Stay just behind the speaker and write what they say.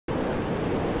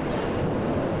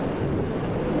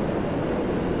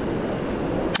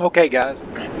Okay guys,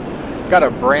 got a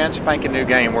brand spanking new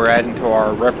game we're adding to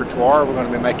our repertoire. We're going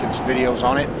to be making some videos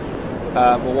on it.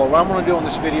 But what I'm going to do in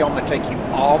this video, I'm going to take you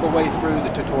all the way through the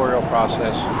tutorial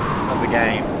process of the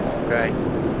game. Okay,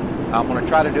 I'm going to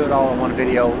try to do it all in one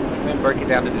video and then break it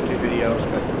down into two videos,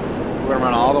 but we're going to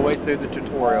run all the way through the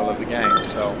tutorial of the game.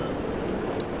 So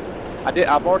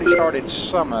I've already started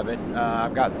some of it.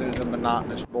 I've got through the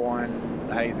monotonous, boring,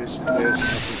 hey, this is this,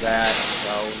 this is that,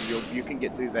 so you can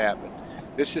get through that. But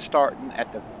this is starting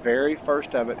at the very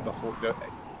first of it before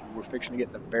we're fixing to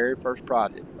get the very first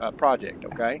project,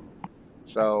 okay?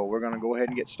 So we're going to go ahead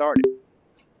and get started.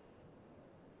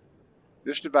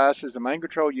 This device is the main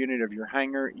control unit of your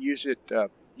hangar. Use it to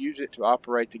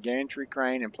operate the gantry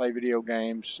crane and play video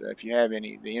games if you have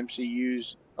any. The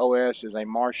MCU's OS is a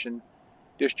Martian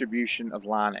distribution of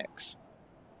Linux.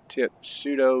 Tip: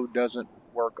 sudo doesn't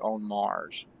work on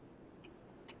Mars.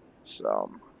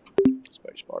 So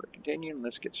spacebar to continue, and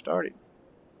let's get started.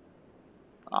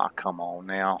 Ah, come on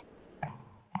now.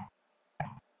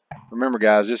 Remember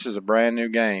guys, this is a brand new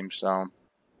game, so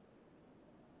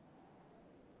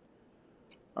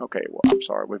okay, well, I'm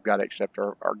sorry, we've got to accept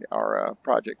our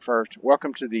project first.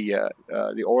 Welcome to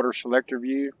the order selector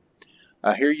view.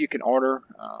 Here you can order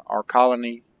our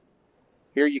colony.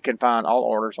 Here you can find all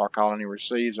orders our colony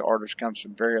receives. The orders comes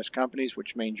from various companies,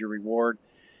 which means your reward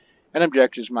and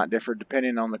objectives might differ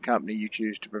depending on the company you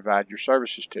choose to provide your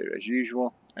services to.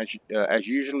 As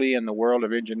usually in the world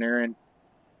of engineering,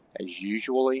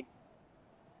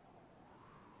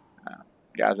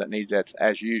 guys, that needs that's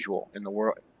as usual in the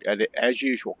world, as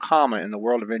usual, comma, in the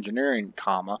world of engineering,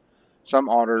 comma. Some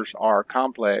orders are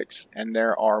complex, and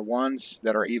there are ones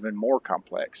that are even more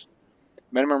complex.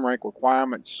 Minimum rank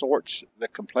requirement sorts the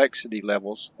complexity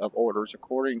levels of orders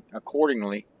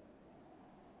accordingly.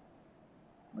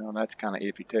 Well, that's kind of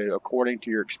iffy too. According to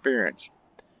your experience.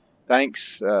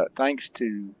 Thanks to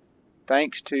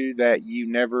that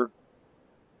you never.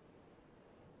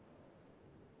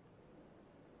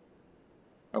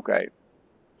 Okay,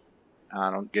 I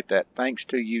don't get that. Thanks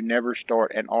to you never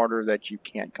start an order that you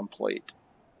can't complete.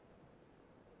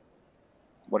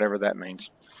 Whatever that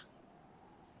means.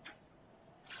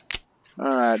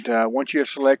 Alright, once you have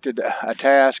selected a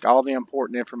task, all the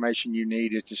important information you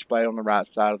need is displayed on the right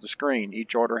side of the screen.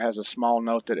 Each order has a small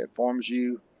note that informs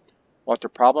you what the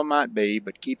problem might be,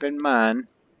 but keep in mind,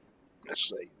 let's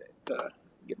see,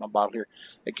 get my bottle here.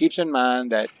 It keeps in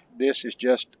mind that this is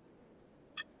just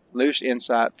loose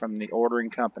insight from the ordering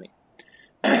company.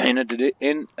 In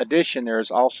addition, there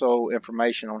is also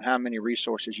information on how many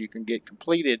resources you can get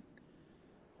completed.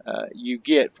 You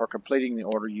get for completing the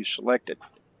order you selected.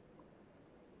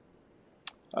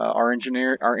 Our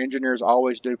engineers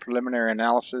always do preliminary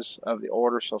analysis of the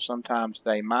order, so sometimes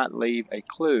they might leave a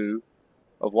clue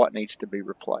of what needs to be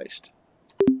replaced.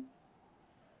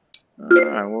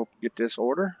 Alright, we'll get this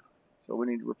order. So we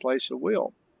need to replace the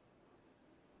wheel.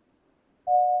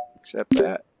 Accept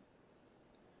that.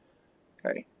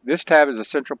 Okay, this tab is a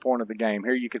central point of the game.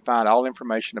 Here you can find all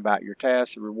information about your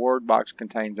task. The reward box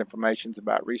contains information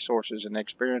about resources and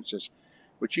experiences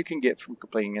which you can get from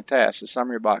completing a task. The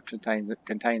summary box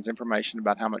contains information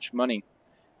about how much money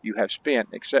you have spent.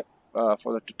 Except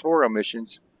for the tutorial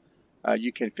missions,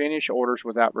 you can finish orders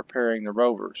without repairing the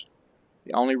rovers.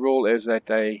 The only rule is that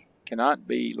they cannot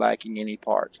be lacking any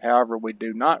parts. However, we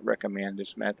do not recommend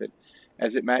this method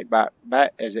as it might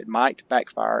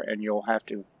backfire and you'll have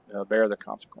to bear the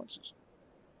consequences.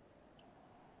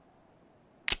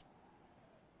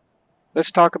 Let's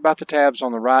talk about the tabs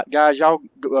on the right. Guys, y'all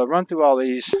run through all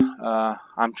these.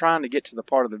 I'm trying to get to the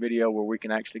part of the video where we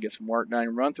can actually get some work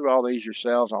done. Run through all these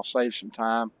yourselves. I'll save some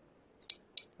time.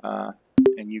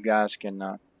 And you guys can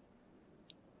read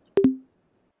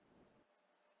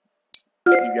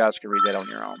that on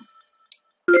your own.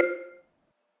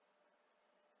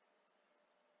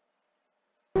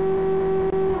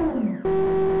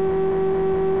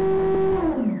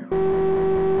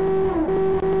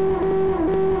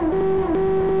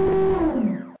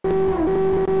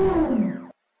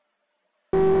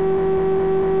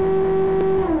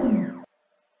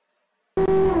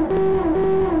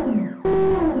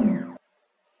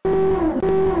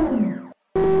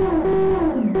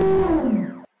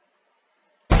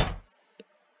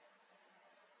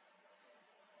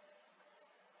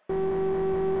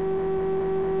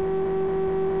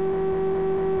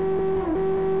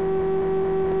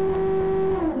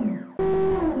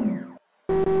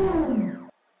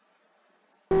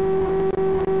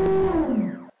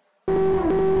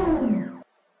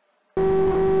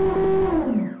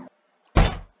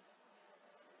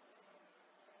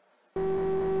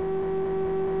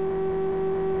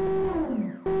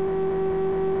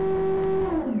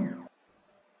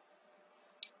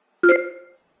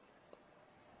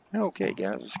 Okay,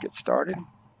 guys, let's get started.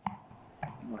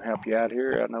 I'm going to help you out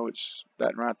here. I know it's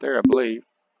that right there, I believe.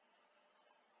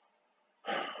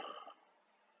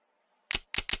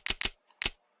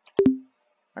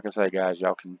 Like I say, guys,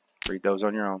 y'all can read those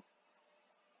on your own.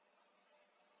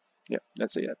 Yep,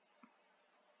 that's it.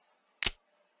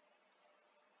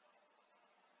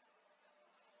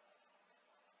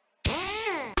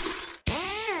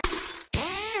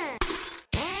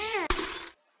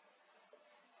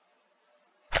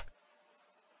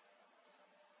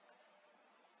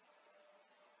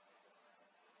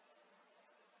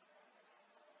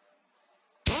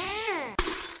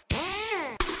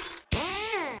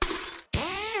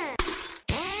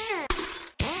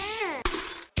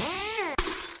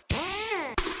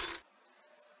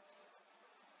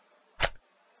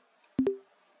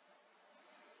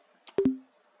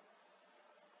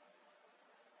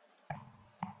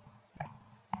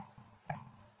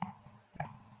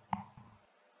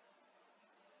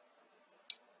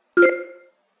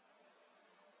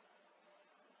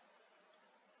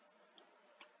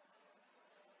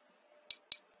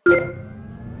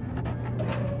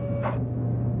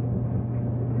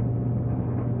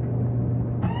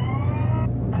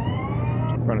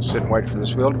 I'm going to sit and wait for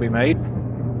this wheel to be made.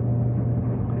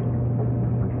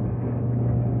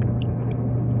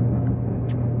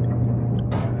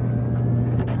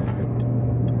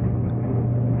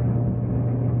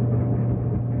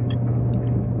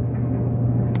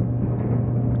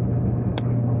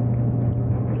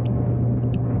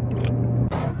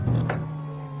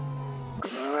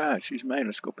 Alright, she's made.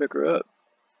 Let's go pick her up.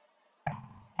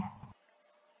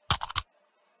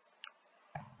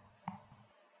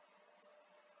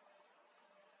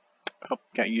 Oh,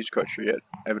 can't use crusher yet,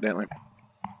 evidently.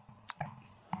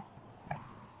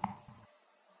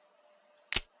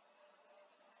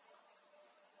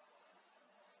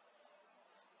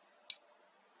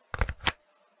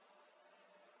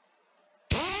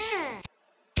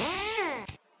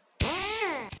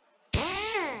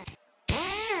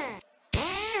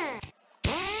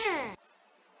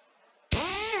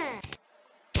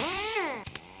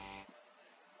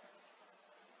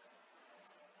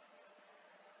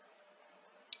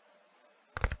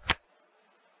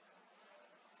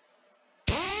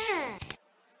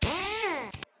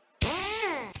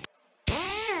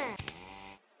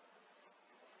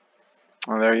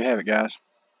 Well, there you have it, guys.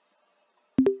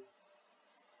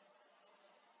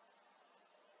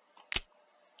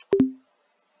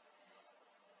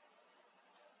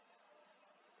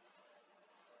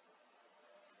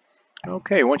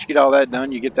 Okay, once you get all that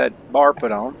done, you get that bar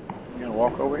put on. You're going to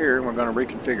walk over here and we're going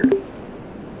to reconfigure it.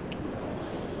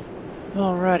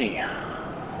 Alrighty.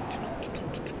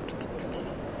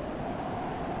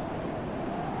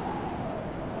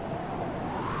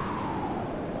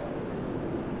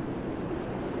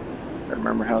 I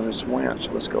remember how this went,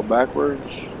 so let's go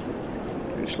backwards.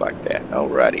 Just like that.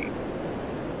 Alrighty.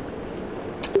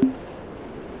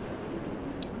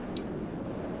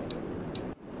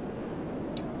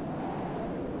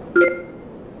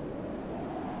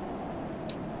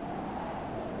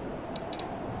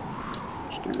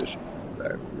 Do this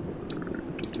back.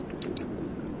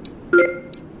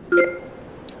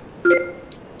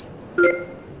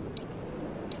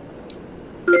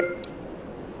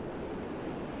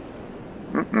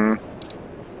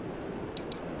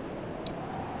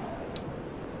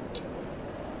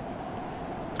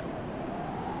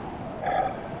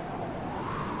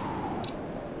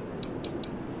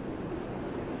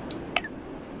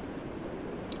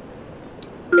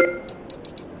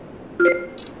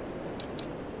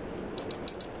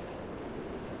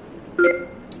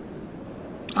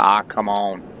 Ah, come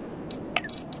on.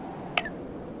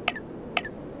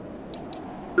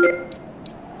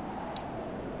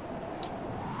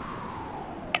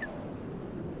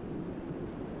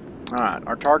 Alright,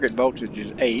 our target voltage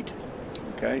is 8.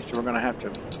 Okay, so we're going to have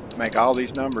to make all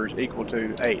these numbers equal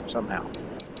to 8 somehow.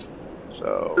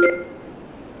 So,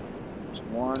 it's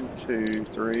 1, 2,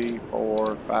 3,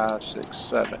 4, 5, 6,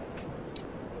 7.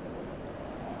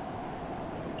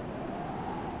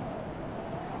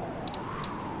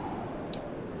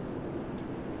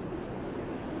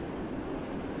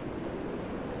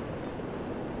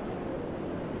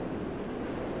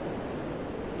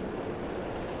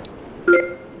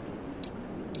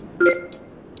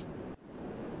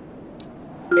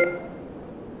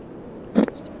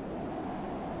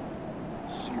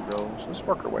 Zeros. Let's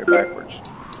work our way backwards.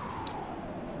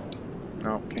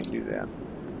 No, can't do that.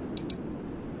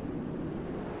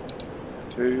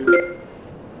 2,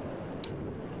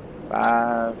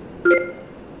 5,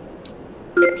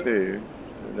 2.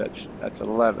 So that's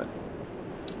 11.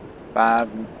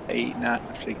 5, 8, 9.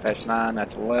 Let's see if that's 9.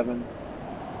 That's 11.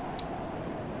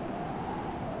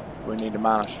 We need a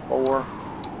 -4.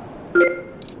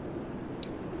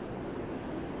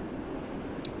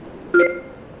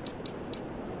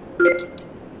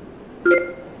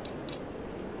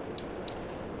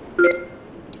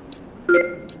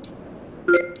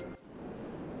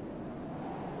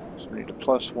 So we need a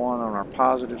 +1 on our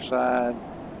positive side.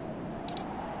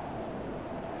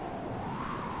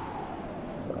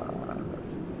 5.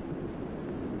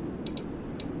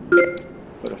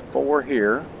 Put a 4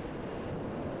 here.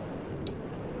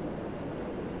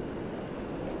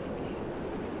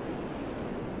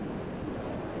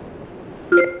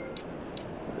 Put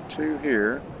a 2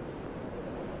 here.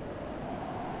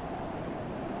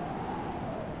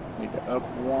 Need to up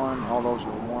 1. All those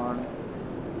are 1.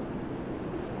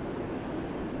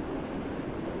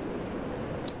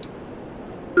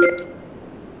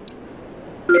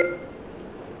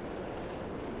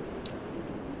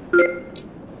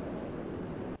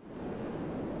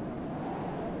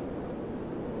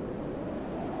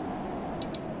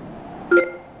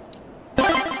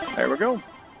 There we go.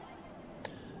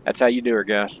 That's how you do it,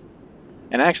 guys.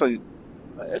 And actually,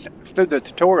 through the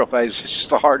tutorial phase, it's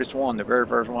the hardest one. The very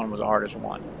first one was the hardest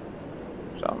one.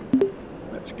 So,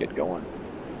 let's get going.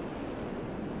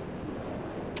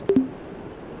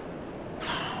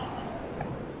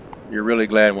 You're really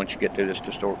glad once you get through this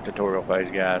tutorial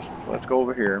phase, guys. So let's go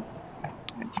over here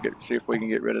and see if we can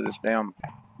get rid of this damn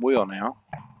wheel now.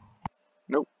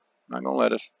 Nope, not gonna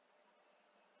let us.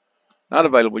 Not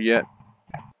available yet.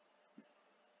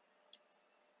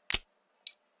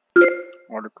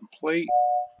 Order complete.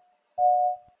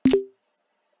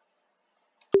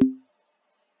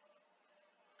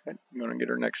 Okay, I'm gonna get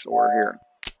our next order here.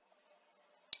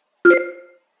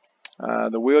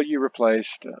 The wheel you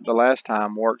replaced the last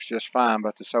time works just fine,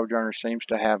 but the Sojourner seems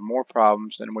to have more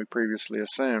problems than we previously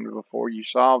assumed. Before you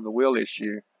solved the wheel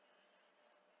issue,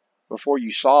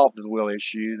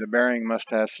 the bearing must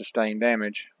have sustained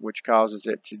damage, which causes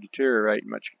it to deteriorate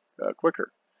much quicker.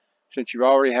 Since you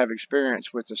already have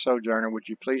experience with the Sojourner, would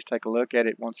you please take a look at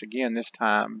it once again? This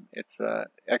time it's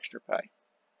extra pay,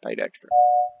 paid extra.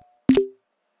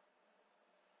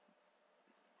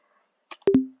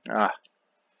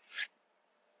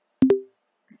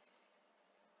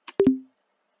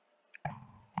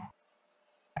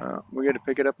 We got to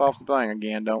pick it up off the thing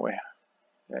again, don't we?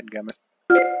 Dadgummit.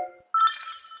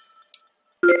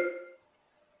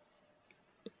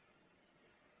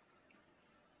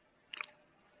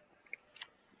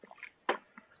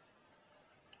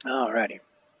 Alrighty.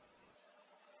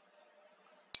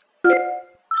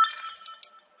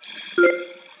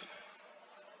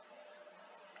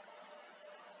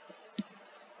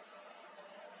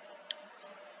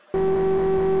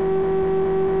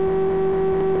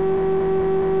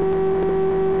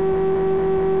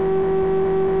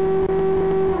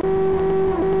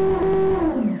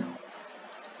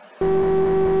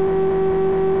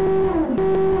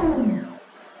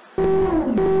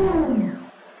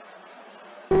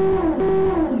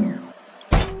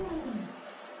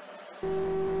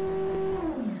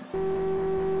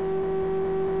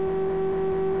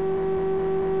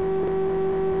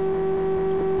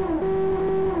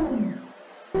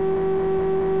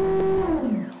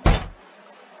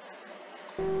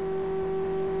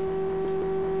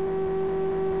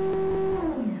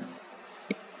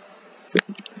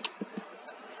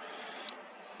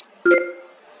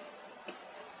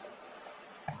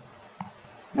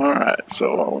 Alright,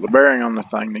 so the bearing on the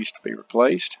thing needs to be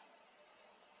replaced.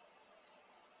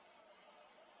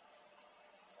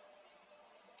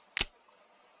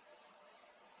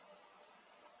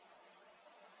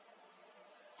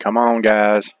 Come on,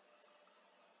 guys.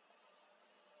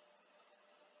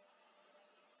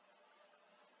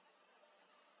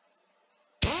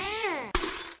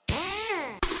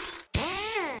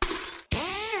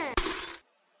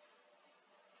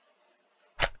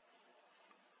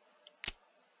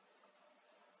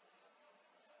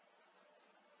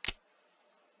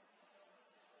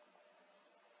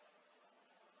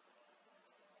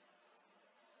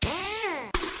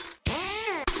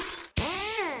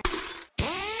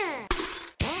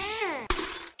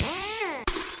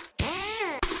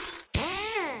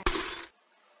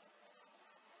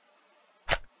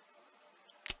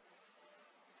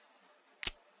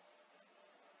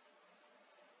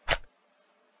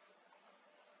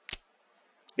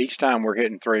 Each time we're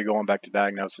hitting 3 going back to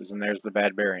diagnosis, and there's the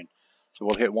bad bearing. So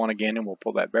we'll hit 1 again and we'll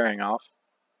pull that bearing off.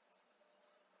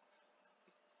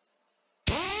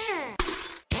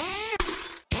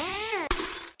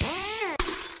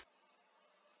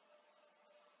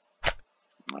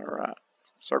 Alright,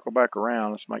 circle back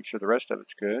around. Let's make sure the rest of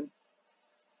it's good.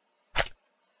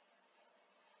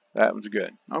 That one's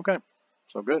good. Okay,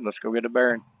 so good. Let's go get a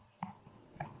bearing.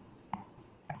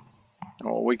 And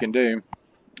what we can do,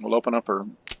 we'll open up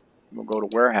we'll go to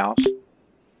warehouse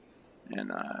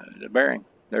and the bearing.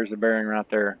 There's the bearing right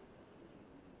there.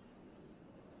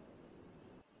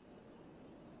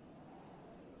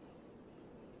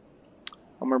 I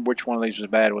don't remember which one of these was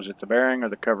bad. Was it the bearing or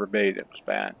the cover B that was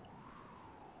bad?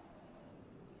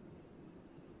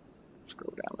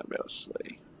 Scroll down a little bit. Let's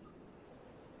see.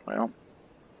 Well,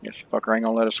 guess the fucker ain't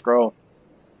gonna let us scroll.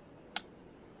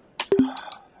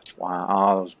 That's why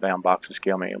all those bound boxes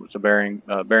kill me. It was the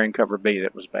bearing cover B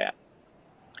that was bad.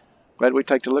 Glad we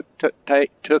took a look at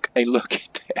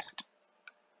that.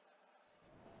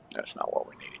 That's not what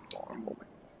we need anymore.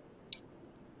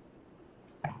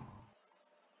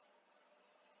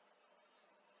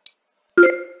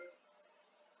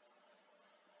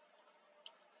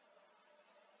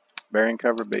 Bearing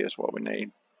cover B is what we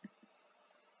need.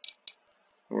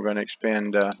 We're going to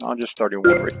expend, I'll just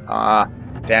 31.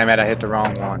 Damn it, I hit the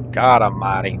wrong one. God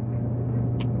almighty.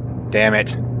 Damn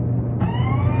it.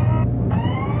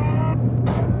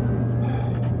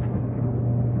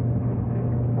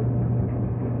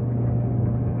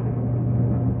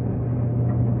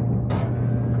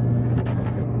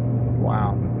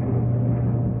 Wow.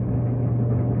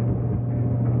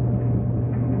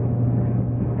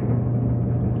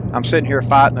 I'm sitting here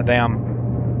fighting a damn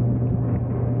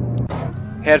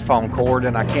headphone cord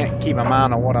and I can't keep my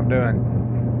mind on what I'm doing.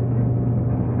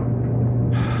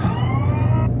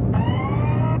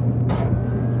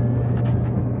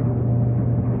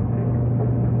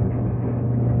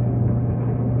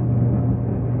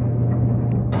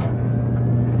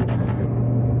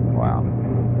 Wow.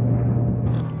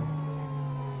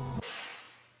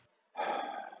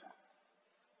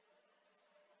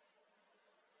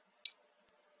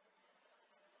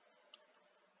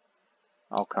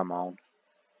 Oh, come on.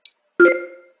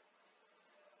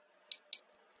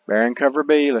 Bearing cover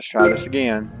B, let's try this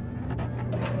again.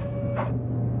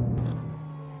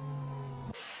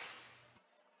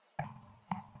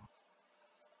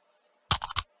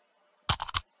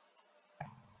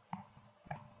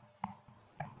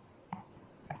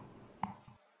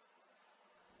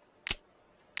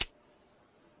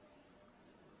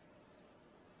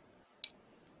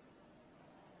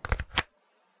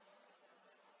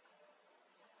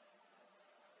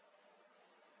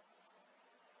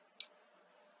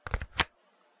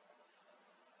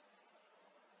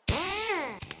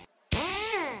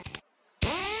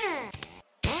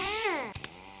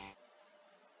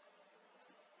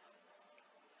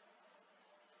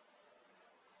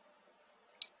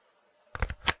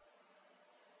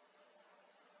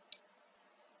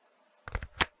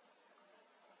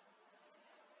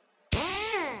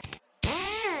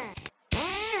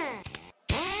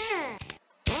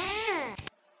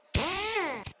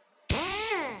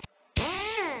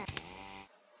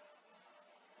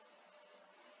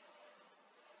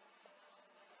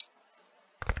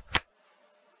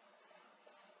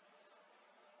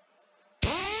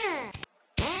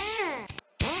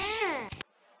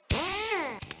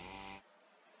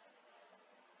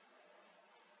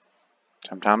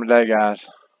 Sometime today, guys.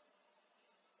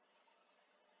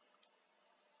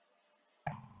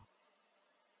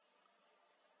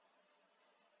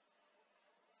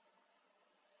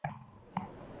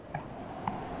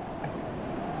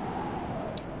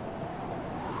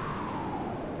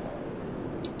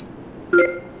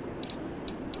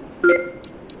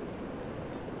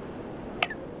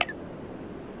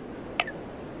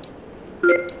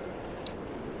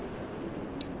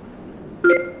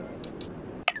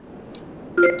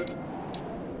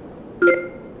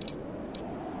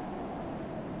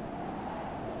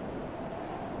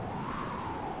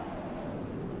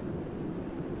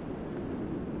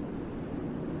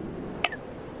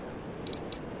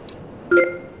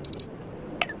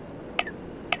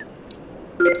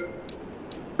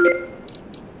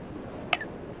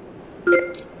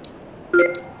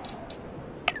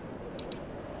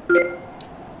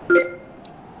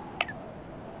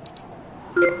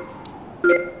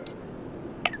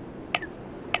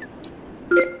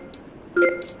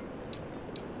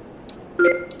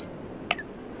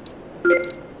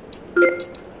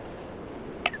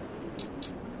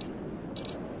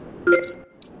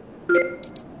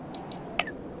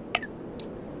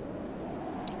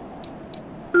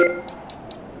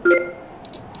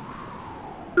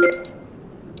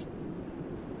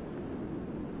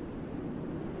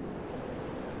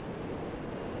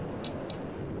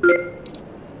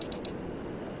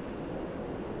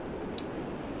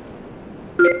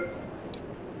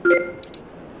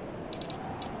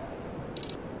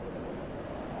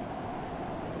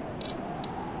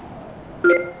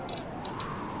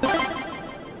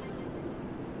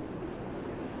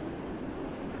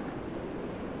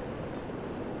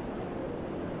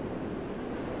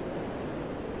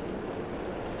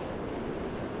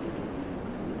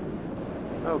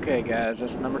 Okay, guys,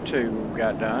 that's number 2 we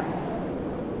got done.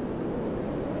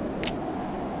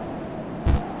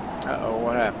 Uh-oh,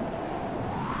 what happened?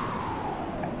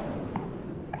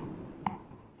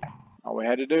 All we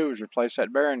had to do was replace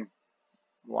that bearing.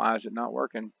 Why is it not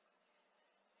working?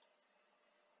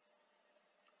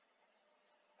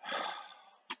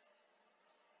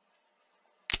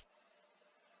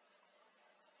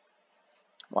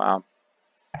 Wow.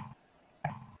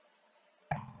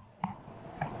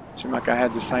 Seemed like I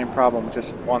had the same problem with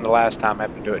this one the last time. I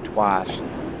had to do it twice.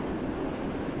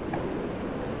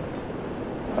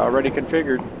 It's already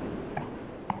configured.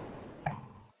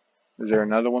 Is there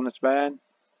another one that's bad?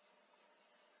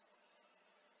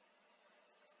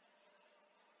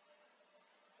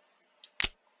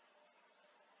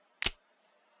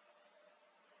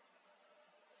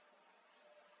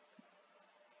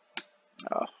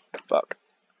 Oh, fuck.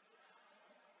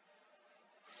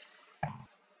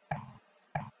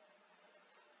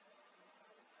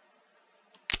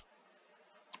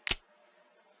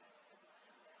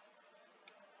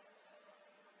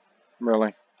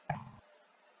 Really?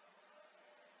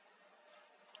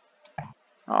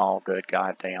 Oh, good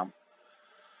goddamn.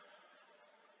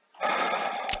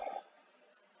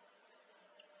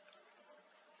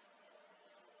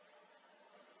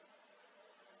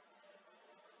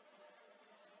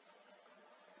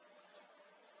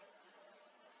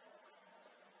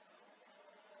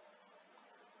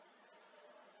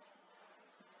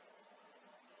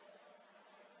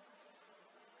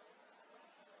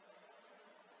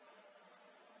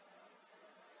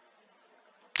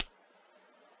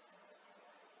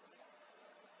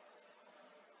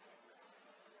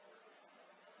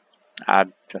 I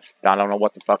don't know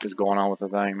what the fuck is going on with the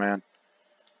thing, man.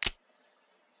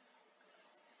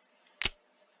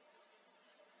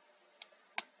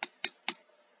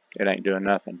 It ain't doing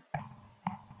nothing.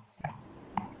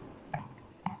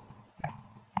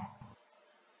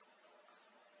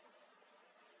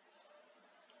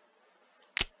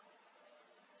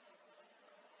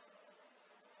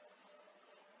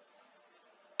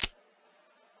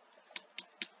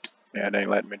 Yeah, it ain't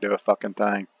letting me do a fucking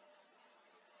thing.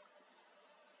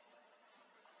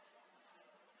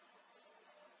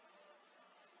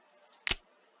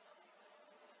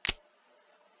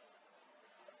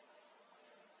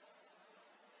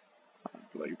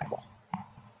 Unbelievable.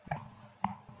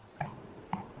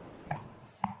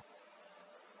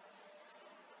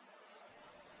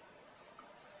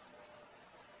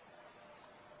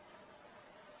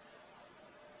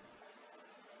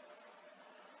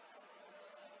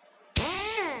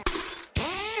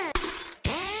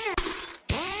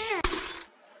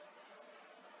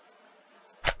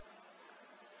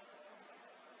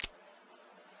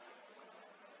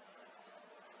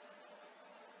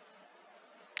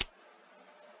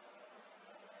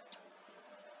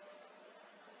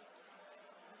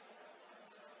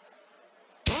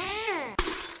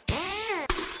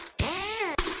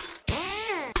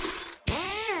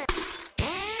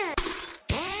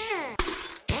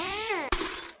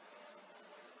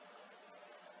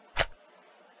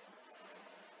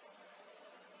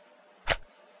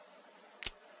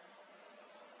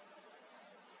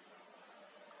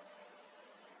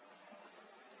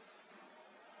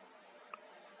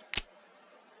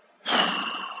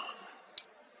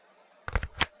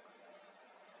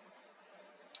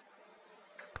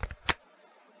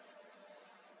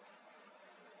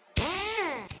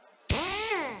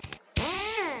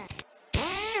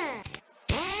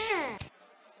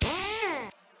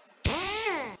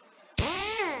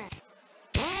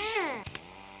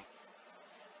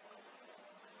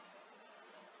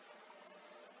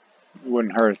 It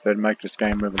wouldn't hurt if they'd make this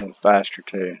game move a little faster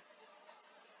too.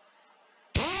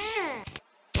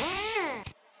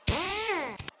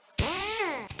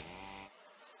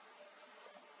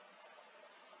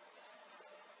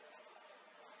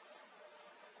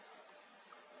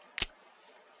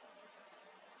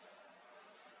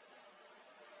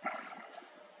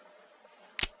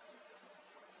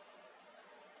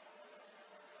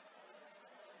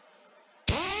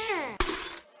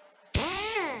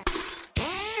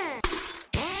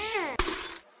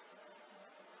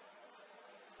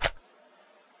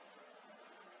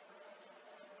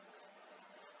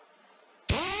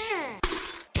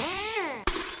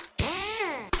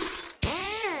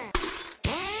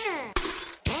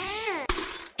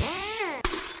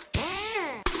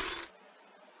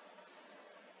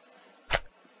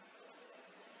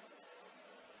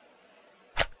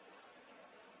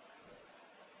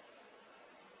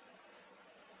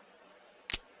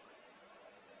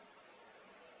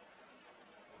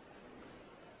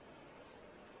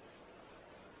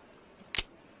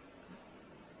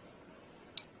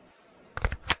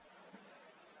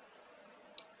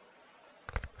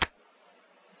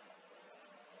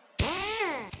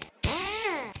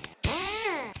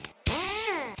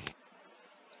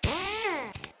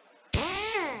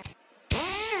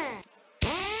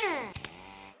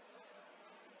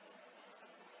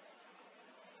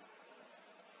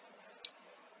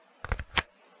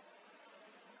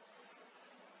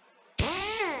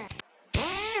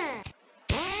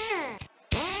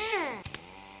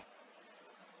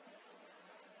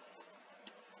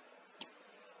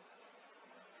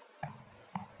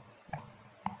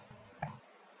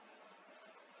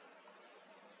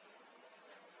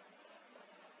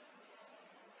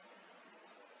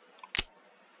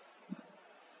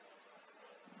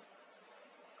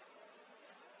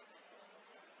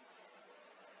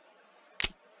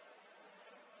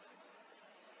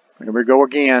 Here we go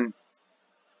again.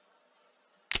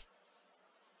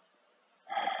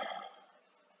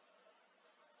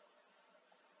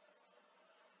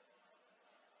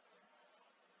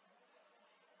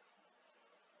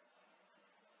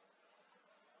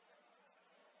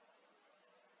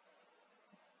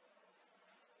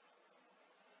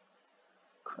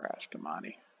 Christ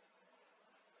almighty.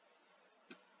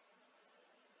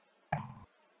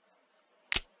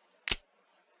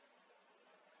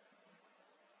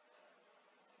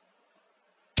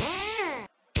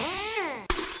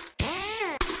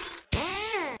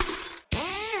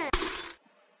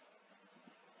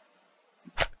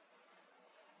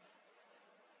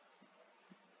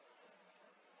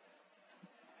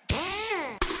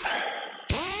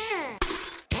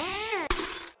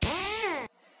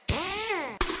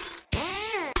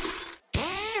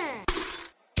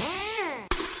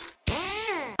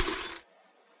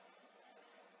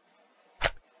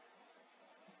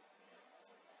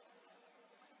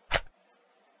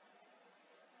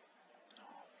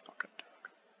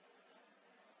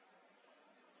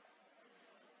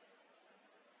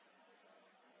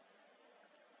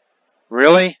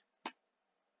 Really?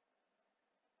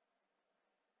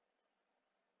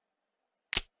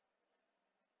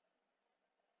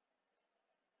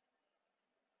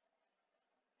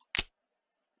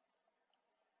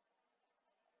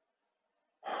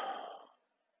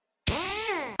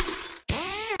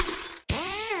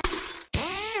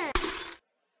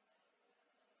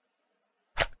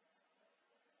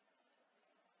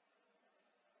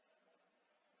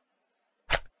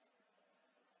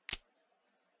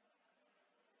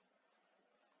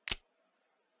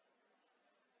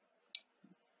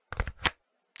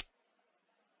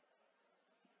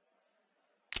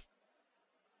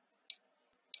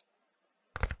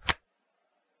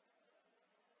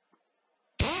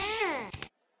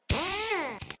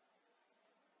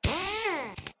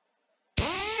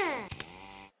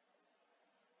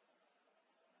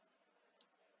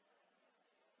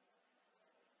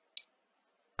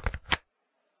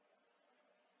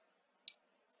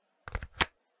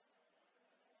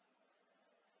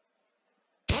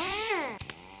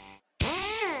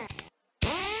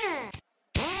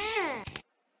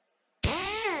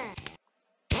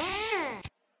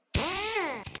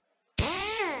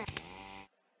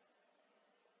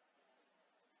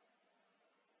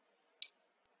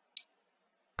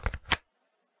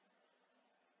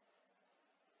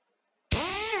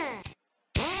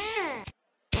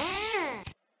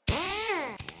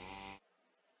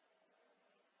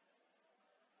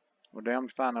 Well, damn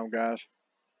fine, though, guys.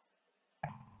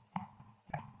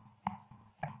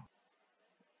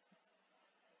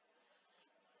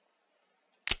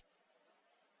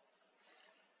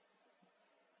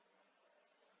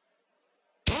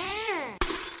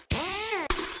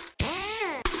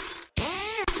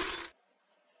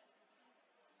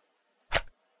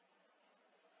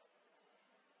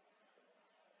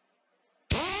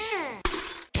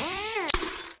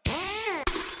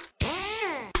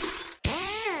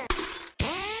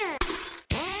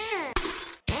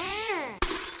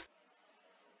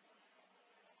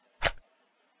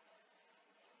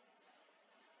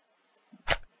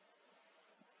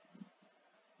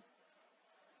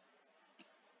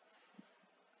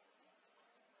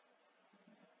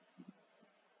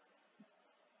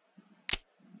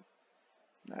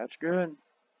 That's good.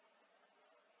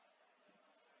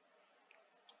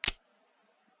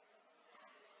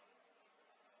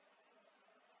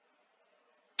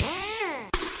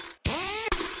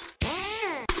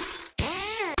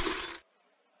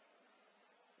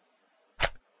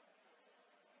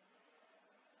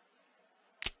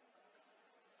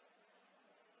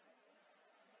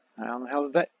 How the hell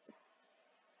is that?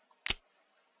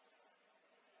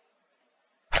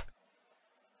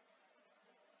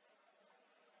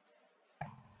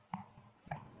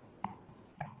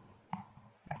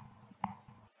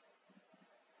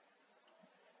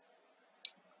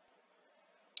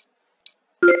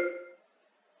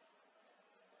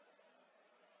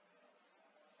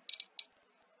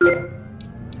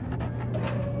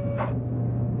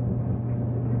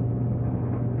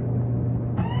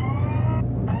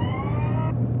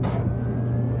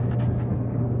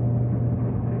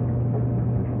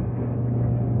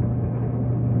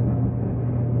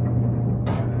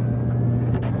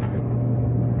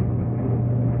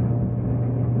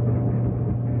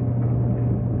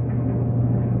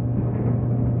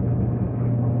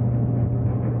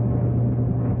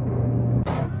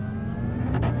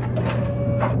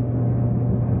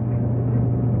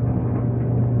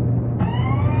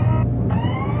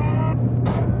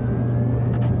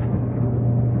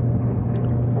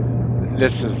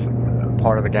 This is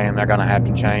part of the game they're going to have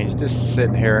to change. Just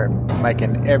sitting here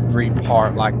making every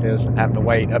part like this and having to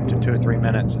wait up to 2 or 3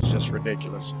 minutes is just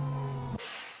ridiculous.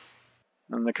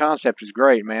 And the concept is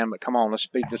great, man, but come on, let's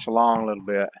speed this along a little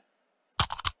bit.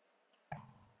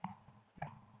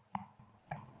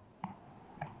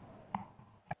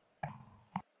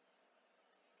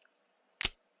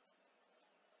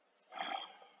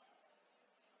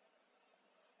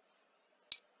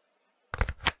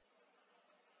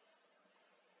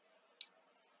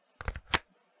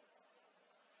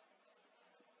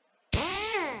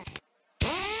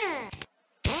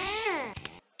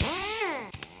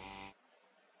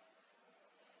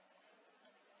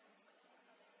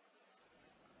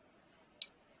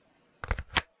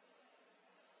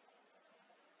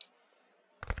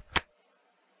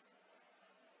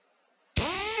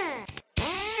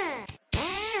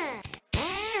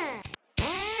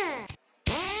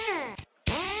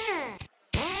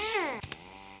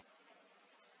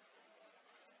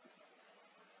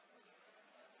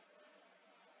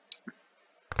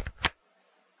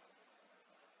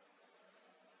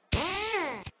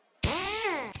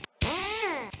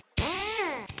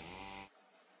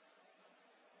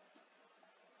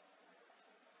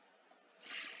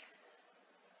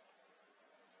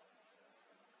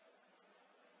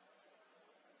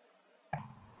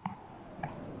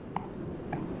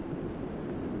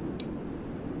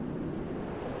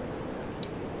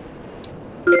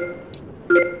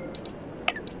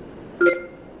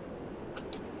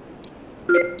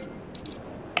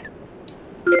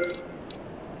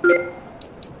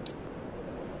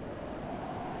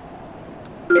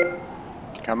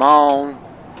 Come on.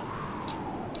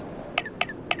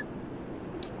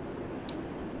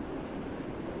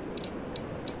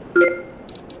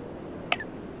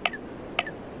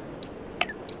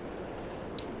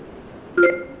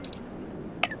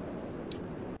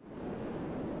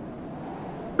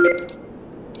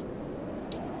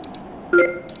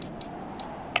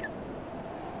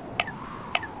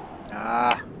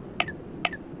 Ah.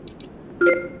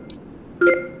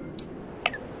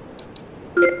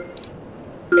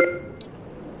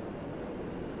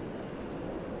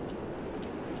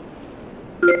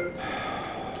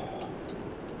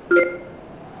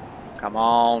 Come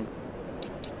on.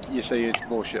 You see, it's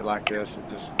bullshit like this. It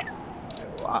just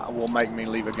will make me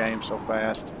leave a game so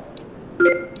fast.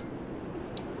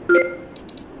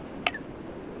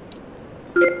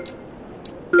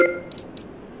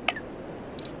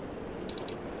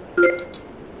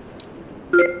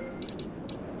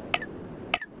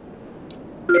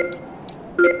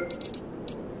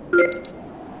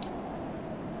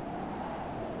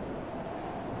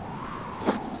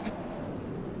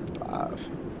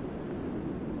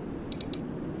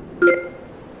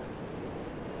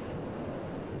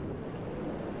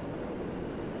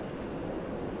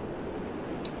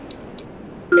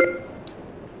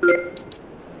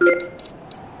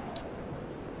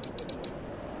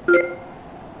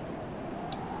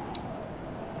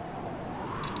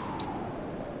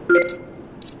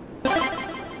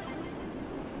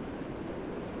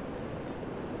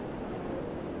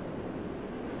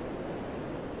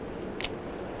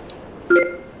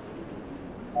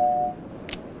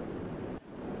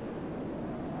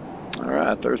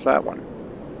 Alright, there's that one.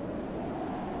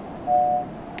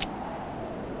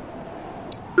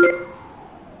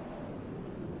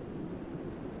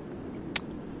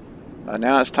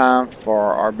 Now it's time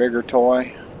for our bigger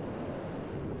toy.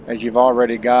 As you've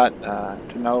already got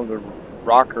to know the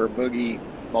rocker boogie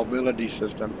mobility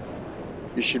system,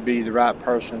 you should be the right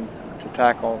person to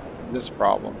tackle this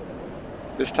problem.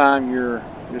 This time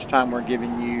we're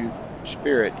giving you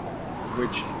Spirit,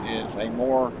 which is a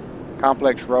more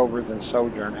complex rover than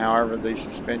Sojourn. However, the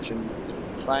suspension is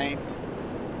the same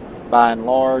by and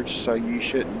large, so you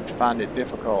shouldn't find it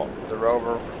difficult. The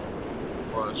rover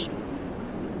was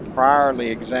priorly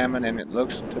examined, and it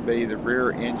looks to be the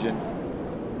rear engine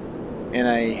in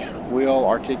a wheel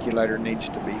articulator needs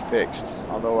to be fixed,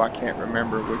 although I can't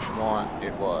remember which one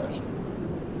it was.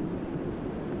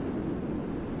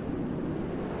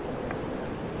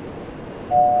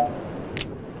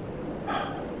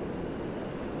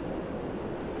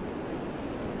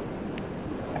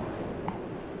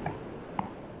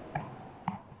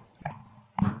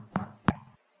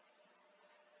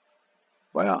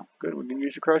 Well, good, we can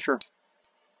use the crusher.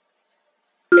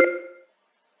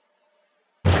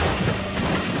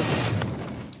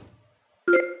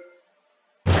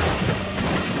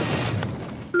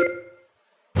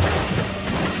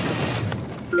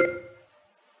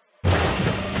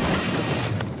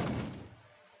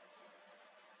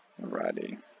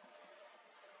 Alrighty.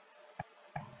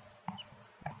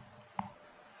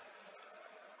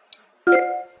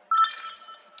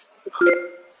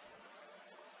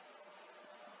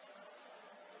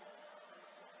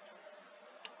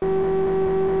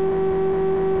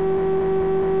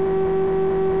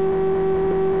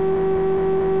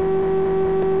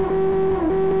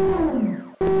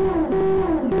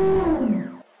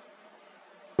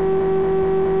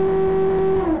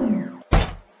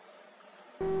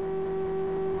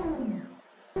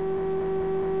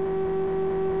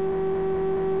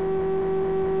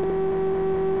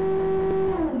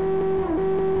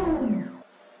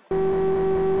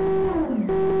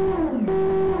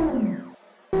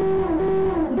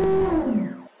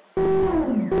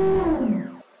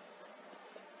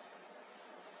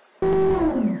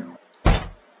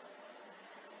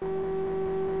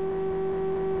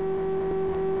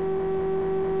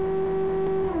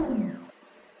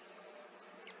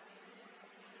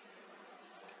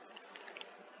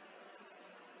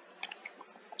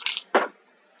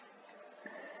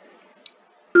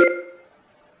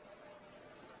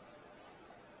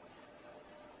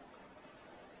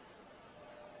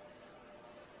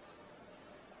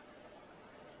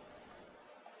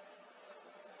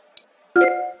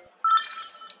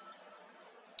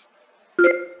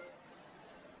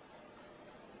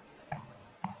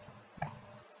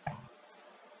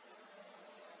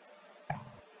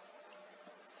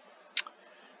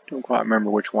 Don't quite remember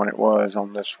which one it was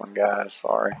on this one, guys.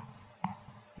 Sorry.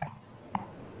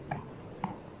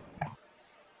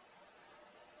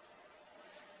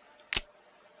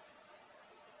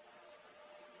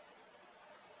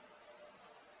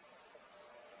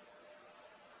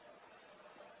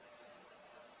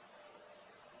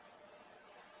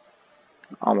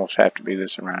 Almost have to be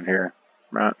this around here,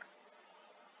 right?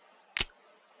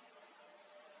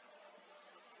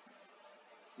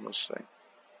 Let's see.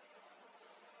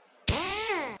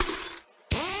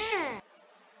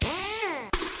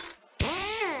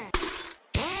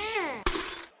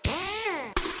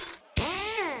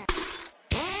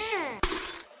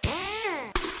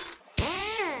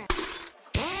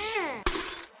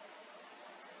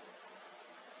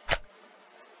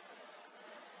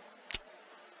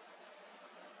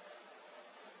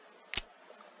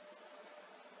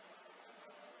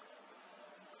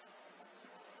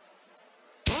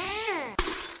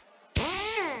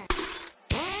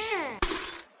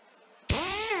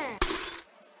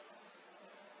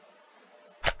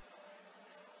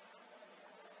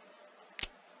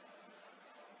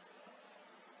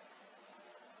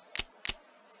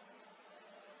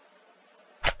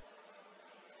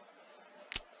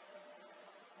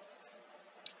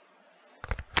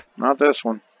 Not this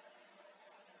one.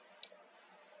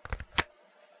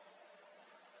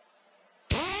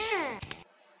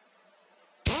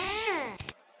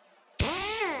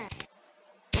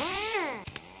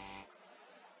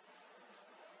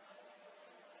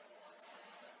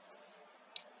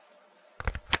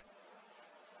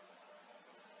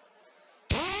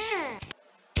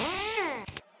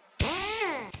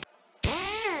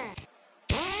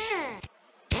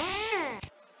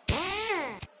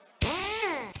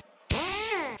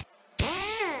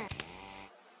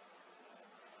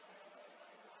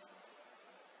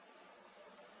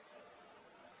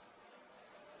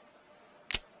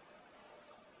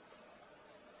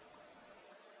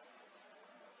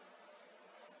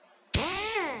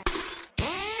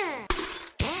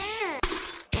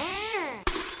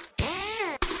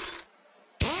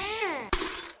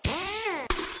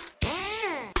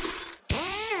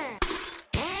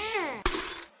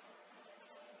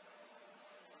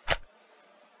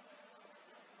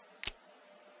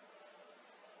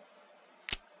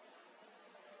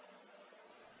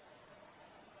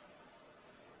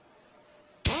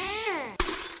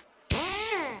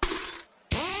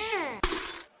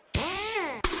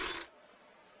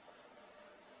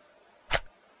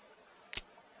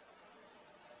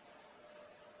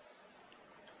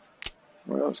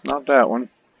 Well, it's not that one.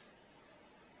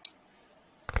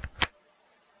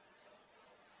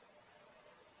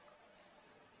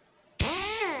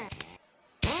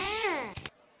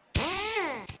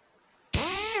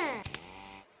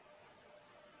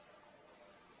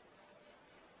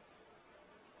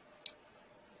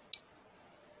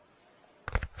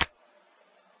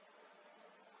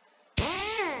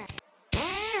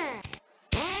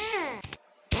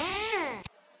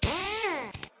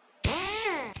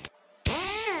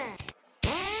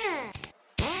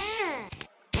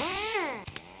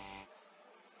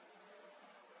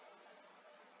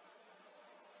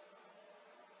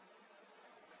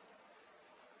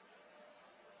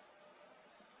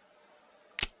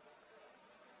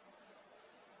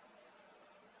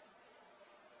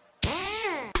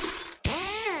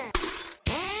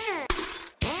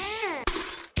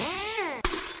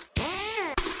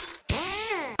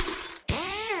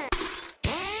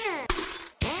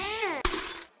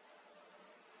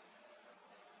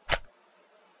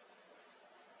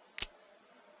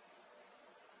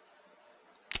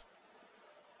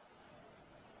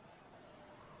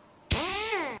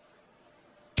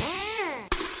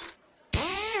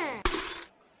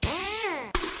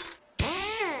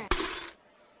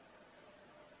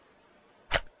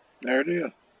 There it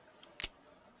is.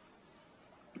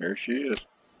 There she is.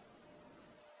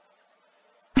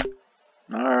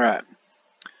 All right.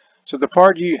 So the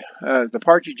part you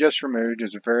just removed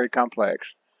is very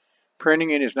complex. Printing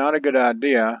it is not a good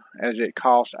idea as it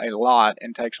costs a lot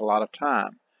and takes a lot of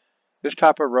time. This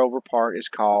type of rover part is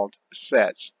called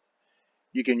sets.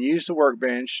 You can use the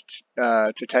workbench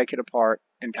to take it apart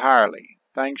entirely.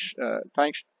 Thanks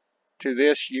to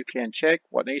this, you can check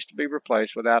what needs to be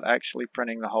replaced without actually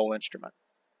printing the whole instrument.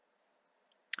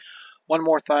 One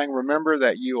more thing, remember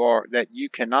that you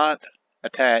cannot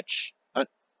attach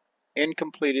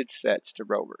incompleted sets to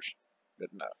rovers. Good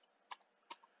enough.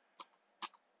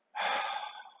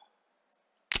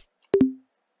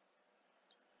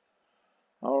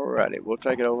 Alrighty, we'll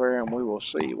take it over and we will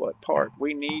see what part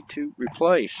we need to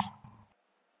replace.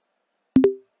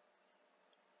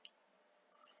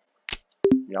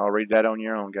 Y'all read that on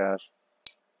your own, guys.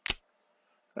 I'm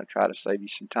going to try to save you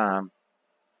some time.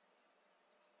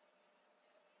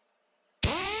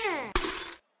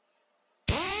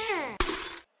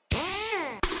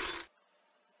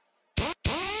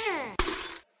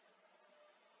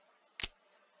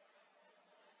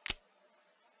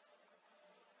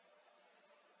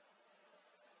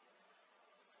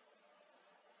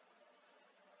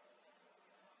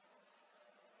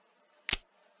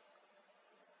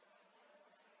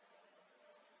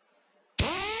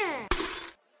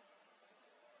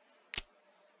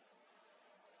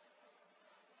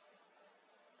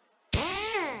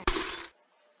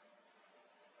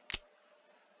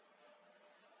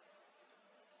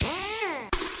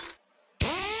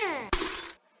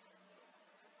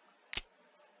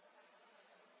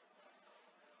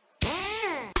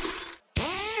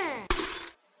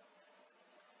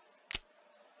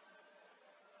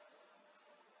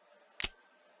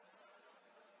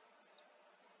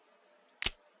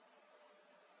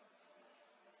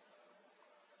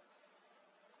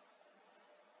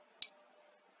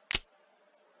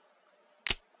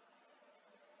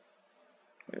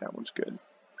 Okay, that one's good.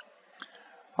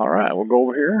 All right, we'll go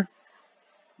over here.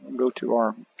 We'll go to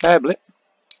our tablet.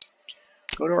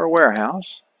 Go to our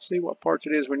warehouse. See what parts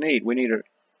it is we need. We need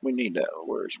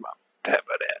where's my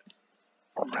tablet at?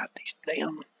 I'll write these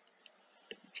down.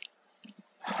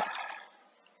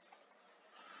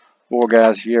 Well,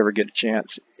 guys, if you ever get a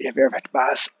chance, if you ever have to buy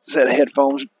a set of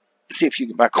headphones, see if you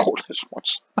can buy cordless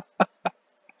ones.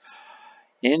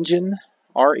 Engine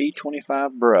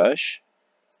RE25 brush.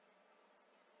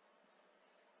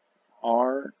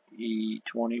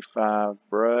 RE25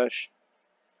 brush.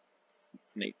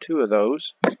 Need 2 of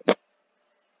those.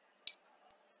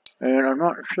 And I'm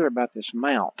not sure about this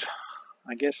mount.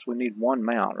 I guess we need 1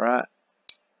 mount, right?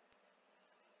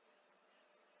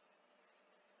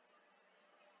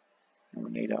 We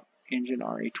need a engine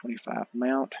RE25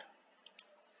 mount.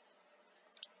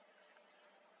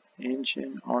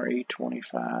 Engine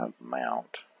RE25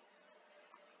 mount.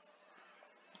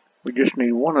 We just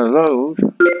need 1 of those.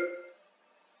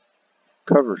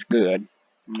 Cover's good.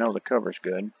 You know the cover's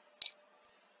good.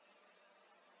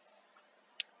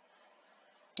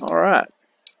 Alright,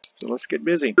 so let's get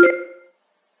busy.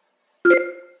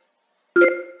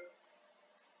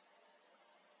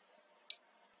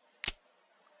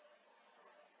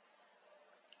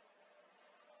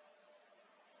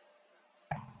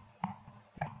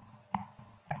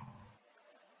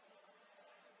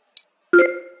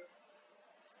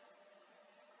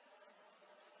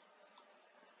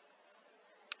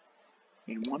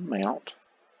 Need 1 mount.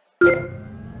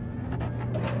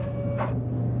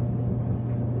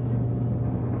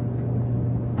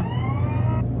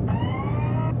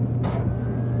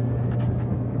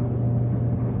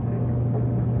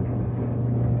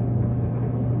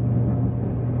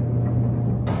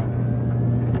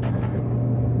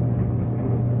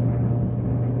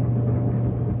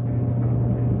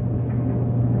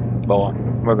 Boy,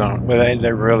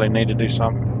 they really need to do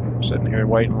something sitting here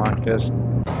waiting like this.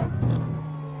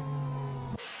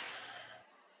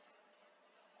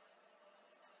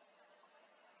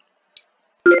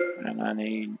 And I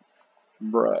need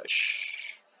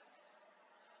brush.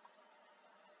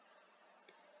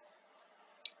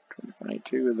 I need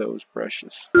 2 of those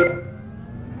brushes.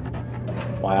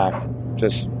 Wow,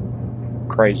 just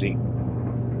crazy.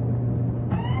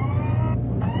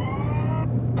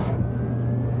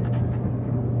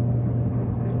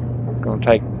 It's going to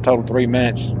take a total 3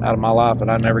 minutes out of my life that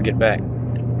I never get back.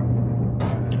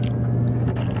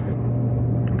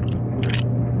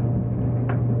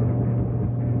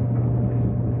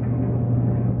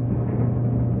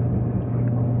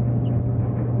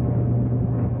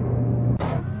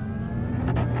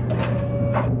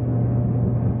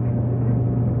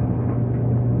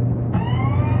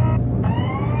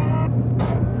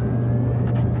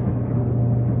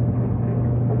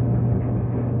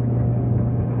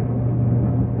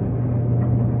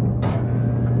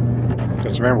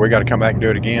 Just remember, we got to come back and do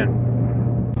it again.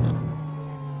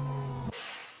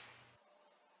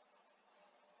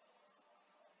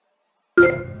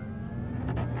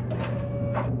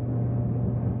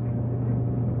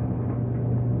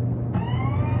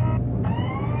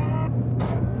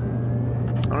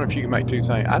 I don't know if you can make 2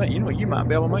 things. You know, you might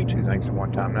be able to make 2 things at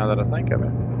one time. Now that I think of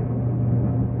it.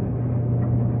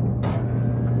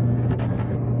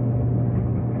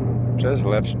 It says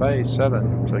left space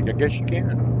 7, so I guess you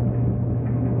can.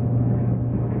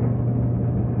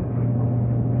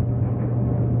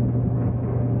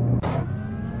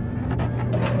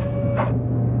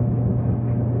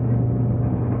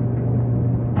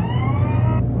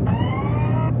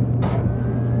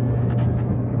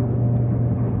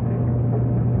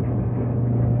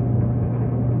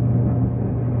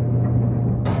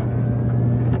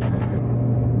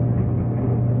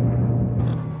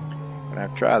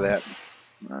 try that.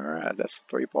 All right, that's the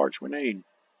 3 parts we need.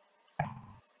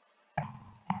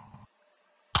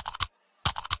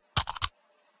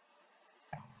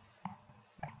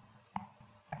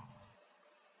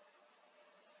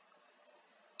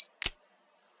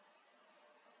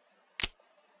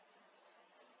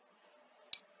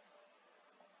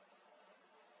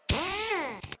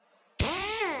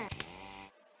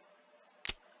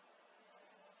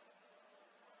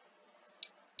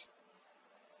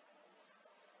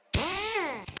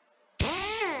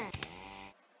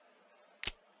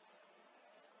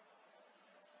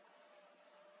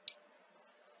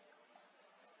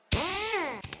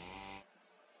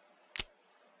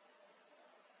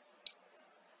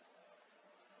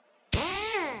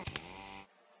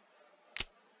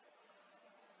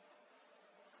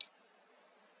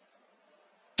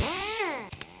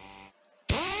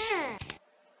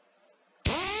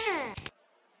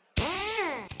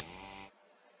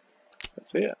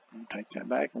 That's it. We'll take that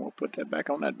back and we'll put that back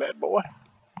on that bad boy.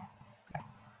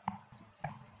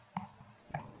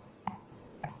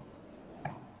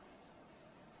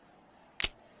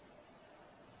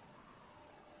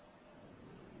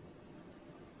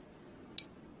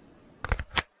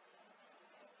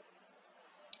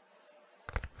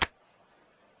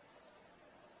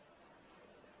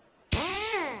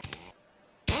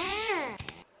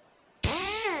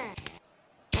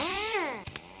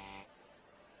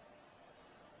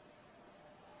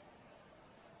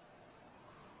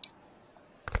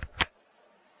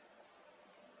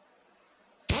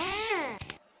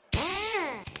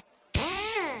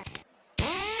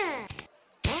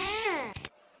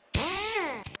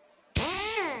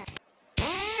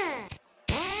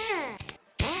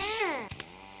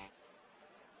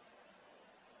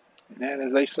 And that,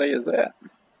 as they say, is that.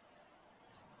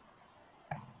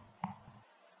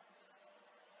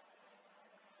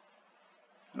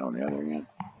 And on the other end,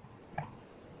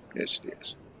 yes it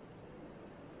is.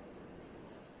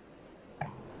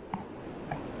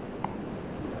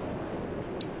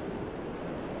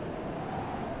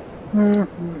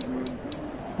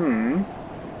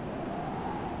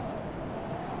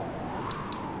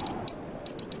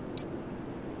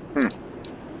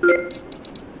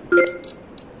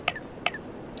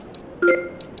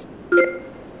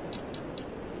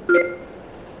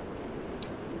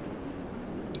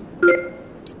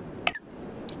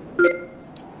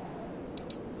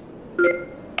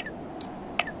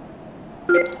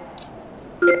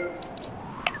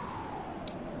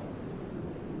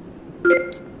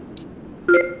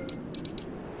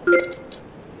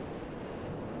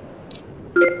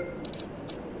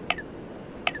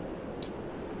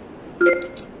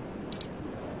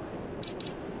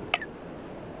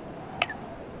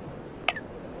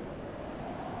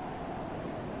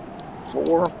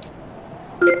 Four.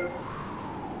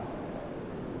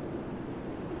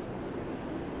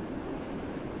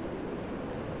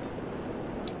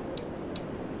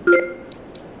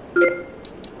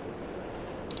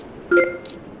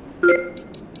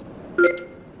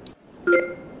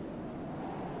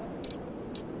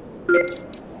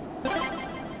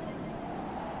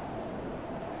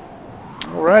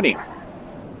 Alrighty.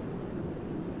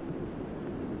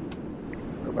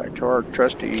 Go back to our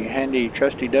trusty, handy,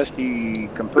 trusty, dusty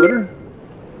computer.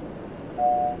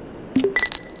 There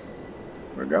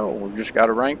we go. We've just got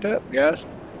it ranked up, guys.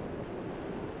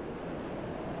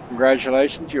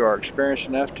 Congratulations, you are experienced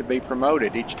enough to be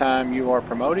promoted. Each time you are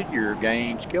promoted, you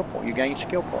gain skill points. You gain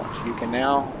skill points. You can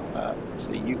now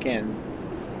see. You can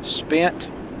spent.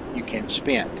 You can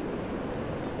spend.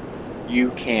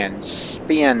 You can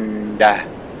spend,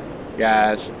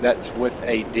 guys. That's with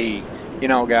a D. You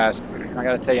know, guys, I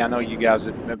got to tell you, I know you guys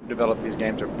that have developed these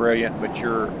games are brilliant, but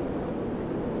your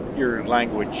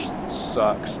language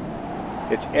sucks.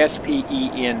 It's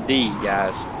S-P-E-N-D,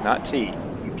 guys, not T.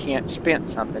 You can't spend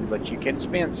something, but you can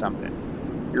spend something.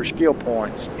 Your skill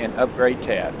points and upgrade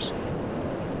tabs.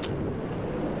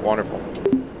 Wonderful.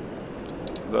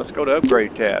 Let's go to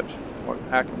upgrade tabs.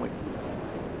 How can we?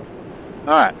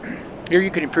 All right. Here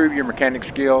you can improve your mechanic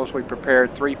skills. We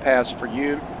prepared 3 paths for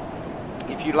you.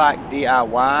 If you like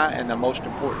DIY and the most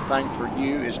important thing for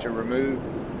you is to remove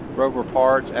Rover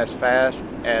parts as fast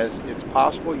as it's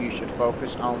possible, you should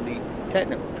focus on the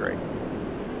technical tree.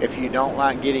 If you don't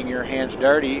like getting your hands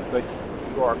dirty, but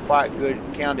you are quite good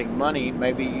at counting money,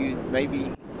 maybe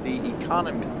the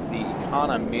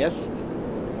economist,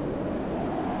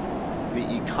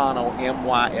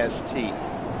 M-Y-S-T,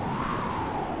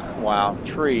 wow,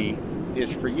 tree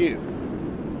is for you.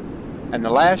 And the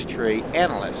last tree,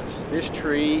 analyst. This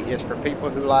tree is for people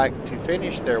who like to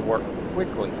finish their work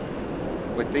quickly.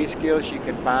 With these skills, you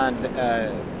can find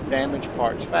damaged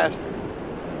parts faster.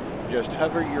 just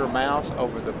hover your mouse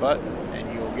over the buttons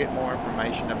and you'll get more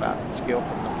information about the skill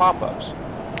from the pop-ups.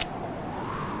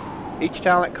 Each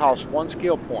talent costs 1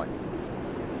 skill point.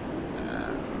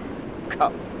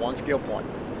 One skill point,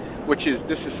 which is,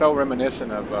 this is so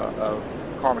reminiscent of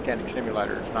Car Mechanic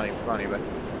Simulator, it's not even funny, but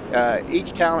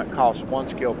each talent costs 1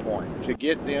 skill point. To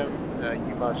get them,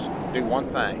 you must do one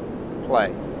thing: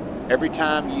 play. Every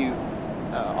time you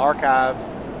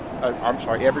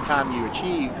every time you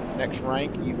achieve next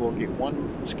rank, you will get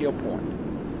 1 skill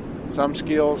point. Some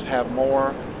skills have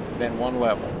more than 1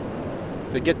 level.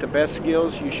 To get the best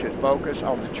skills, you should focus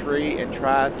on the tree and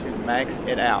try to max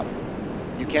it out.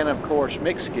 You can, of course,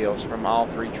 mix skills from all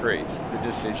 3 trees. The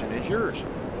decision is yours.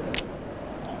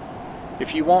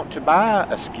 If you want to buy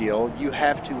a skill, you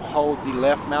have to hold the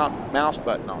left mouse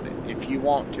button on it. If you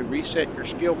want to reset your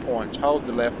skill points, hold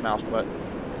the left mouse button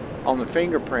on the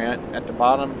fingerprint at the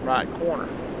bottom right corner.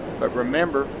 But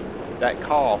remember that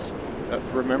cost.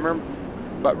 Remember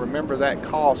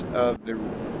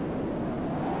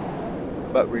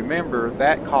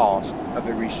that cost of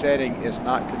the resetting is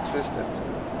not consistent.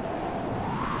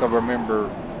 So remember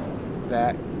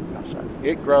that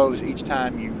it grows each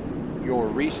time you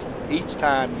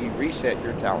reset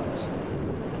your talents.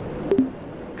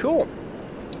 Cool.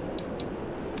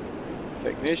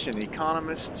 Technician,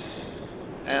 economist,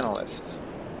 analyst.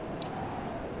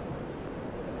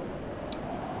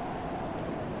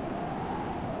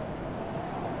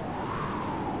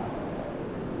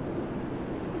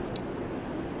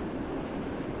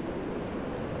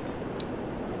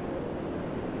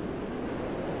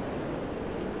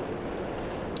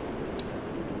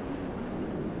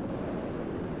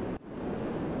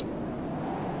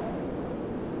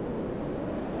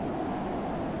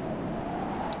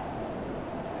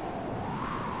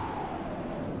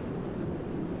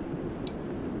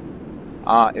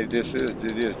 It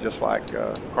is just like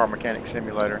Car Mechanic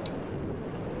Simulator.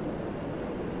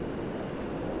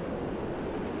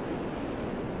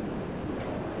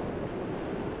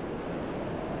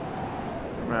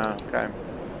 Okay.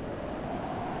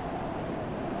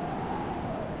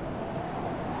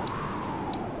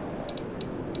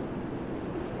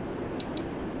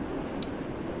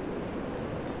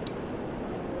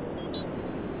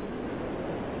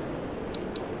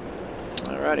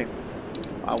 Alrighty.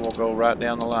 I will go right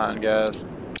down the line, guys.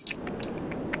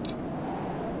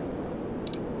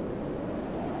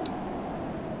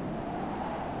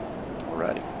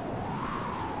 Alrighty.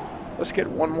 Let's get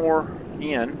one more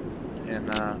in,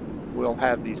 and we'll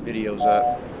have these videos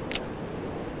up.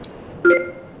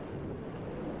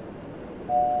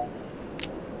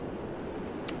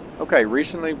 Okay,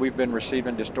 recently we've been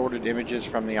receiving distorted images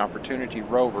from the Opportunity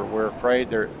rover. We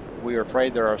are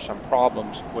afraid there are some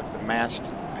problems with the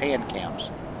masked pan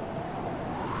cams.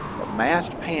 The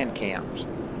masked pan cams.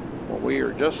 Well, we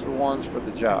are just the ones for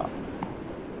the job.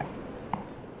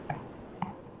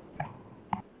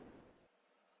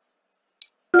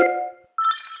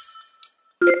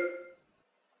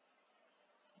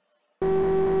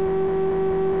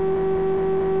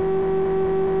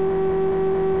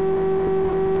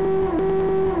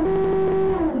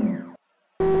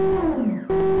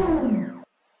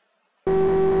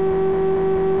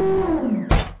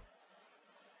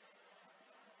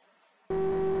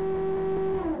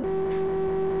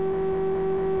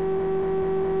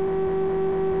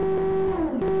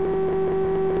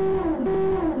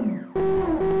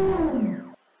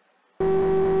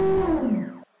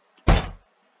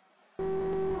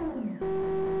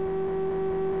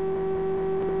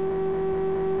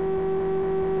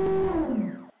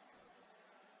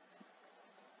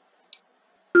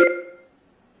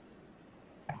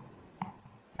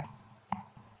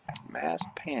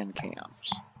 Masked pan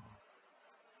cams.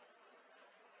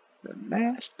 The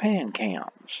masked pan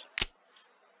cams.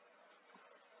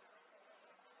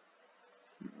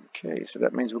 Okay, so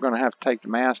that means we're going to have to take the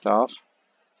mast off.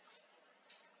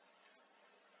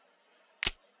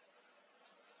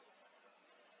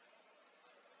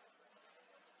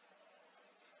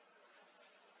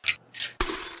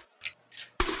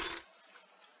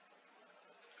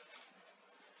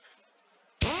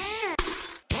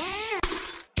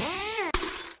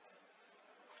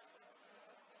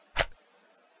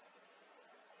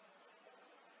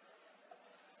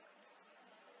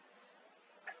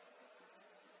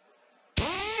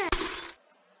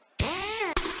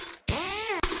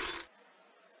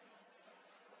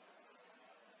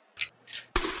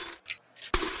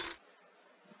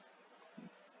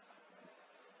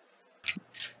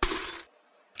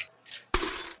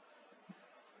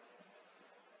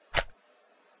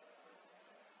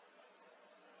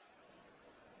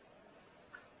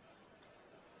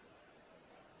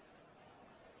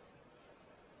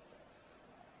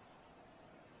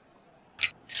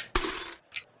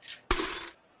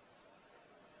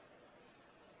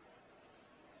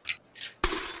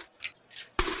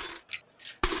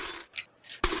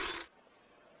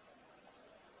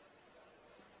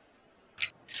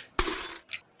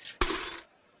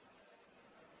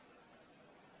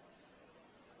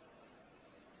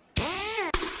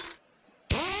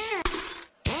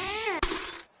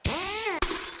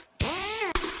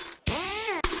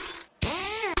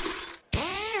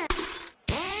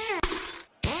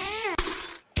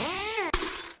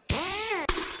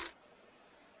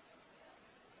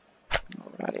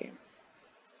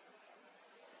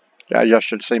 Yeah, y'all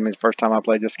should see me the first time I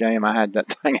played this game. I had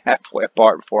that thing halfway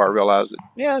apart before I realized that,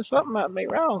 yeah, something might be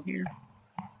wrong here.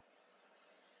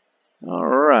 All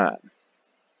right.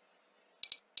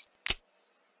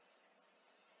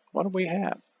 What do we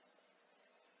have?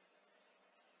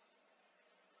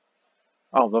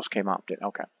 Oh, those came off, didn't?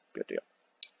 Okay, good deal.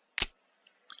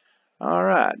 All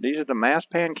right, these are the mass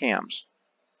pan cams.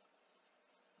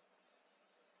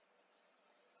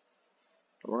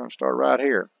 We're going to start right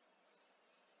here.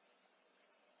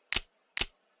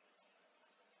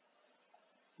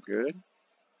 Good.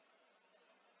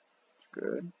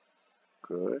 Good.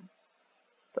 Good.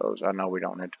 Those, I know we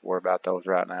don't need to worry about those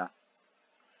right now.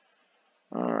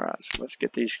 All right, so let's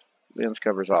get these lens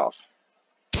covers off.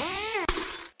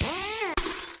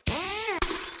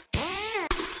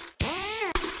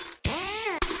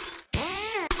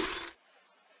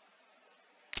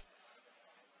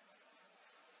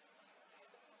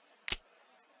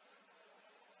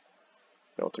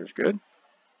 Filter's good.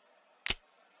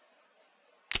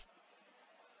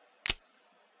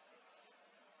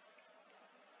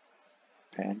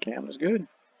 Pan cam is good.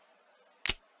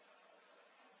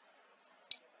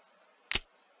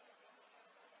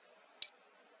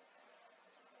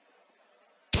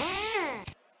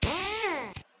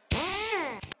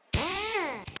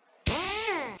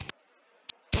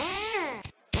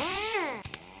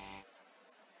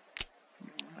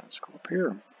 Let's go up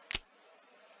here.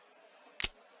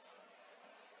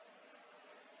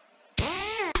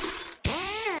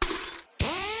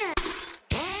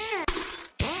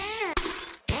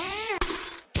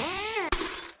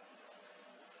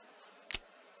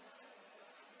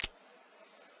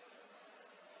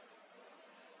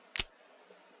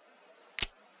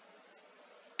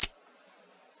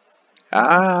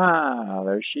 Ah,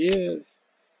 there she is.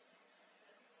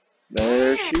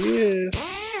 There she is.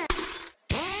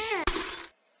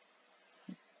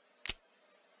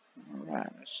 Alright,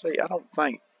 let's see. I don't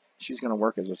think she's going to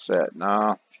work as a set.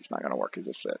 No, she's not going to work as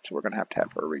a set, so we're going to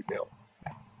have her rebuild.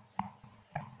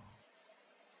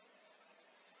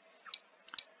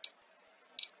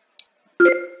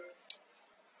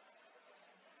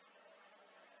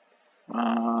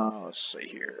 Let's see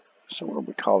here. So what are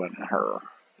we calling her?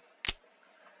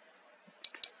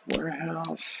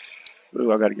 Warehouse.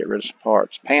 Ooh, I got to get rid of some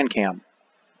parts. Pan cam.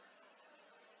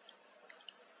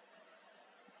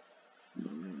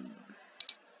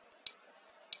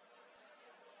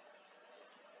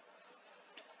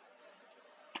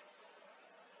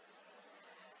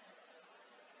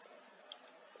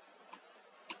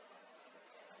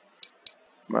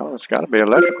 Well, it's got to be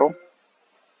electrical.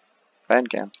 Pan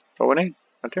cam. That's what we need.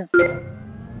 Right there.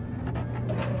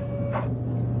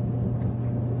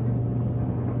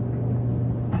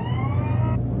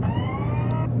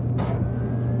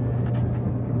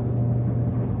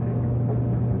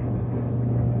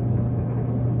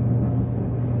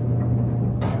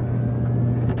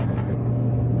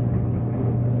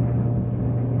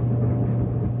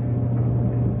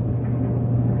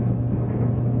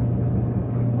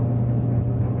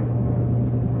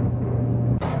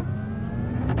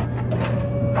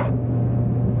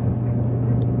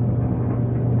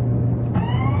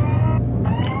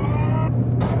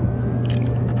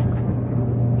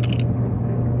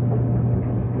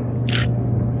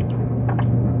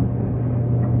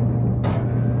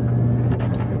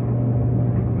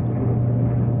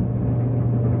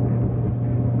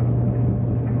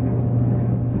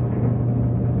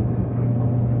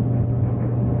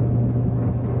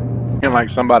 Like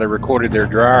somebody recorded their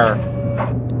dryer.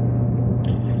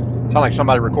 Sound like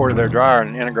somebody recorded their dryer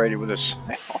and integrated with this sound.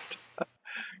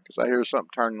 Because I hear something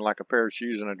turning like a pair of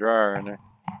shoes in a dryer in there.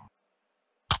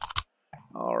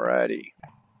 Alrighty.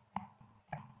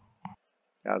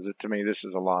 Guys, to me, this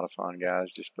is a lot of fun,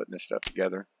 guys, just putting this stuff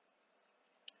together.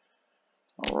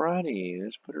 Alrighty,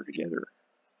 let's put her together.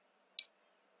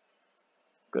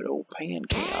 Good old pan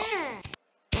cam.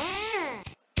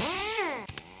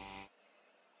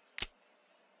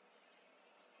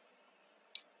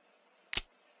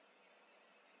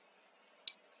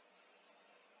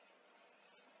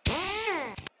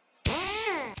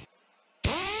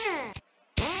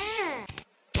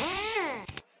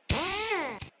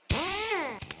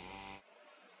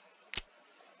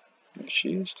 There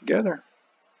she is together.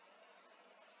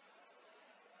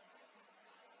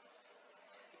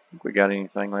 Think we got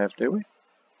anything left, do we?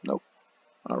 Nope.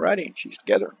 Alrighty, she's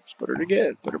together. Let's put her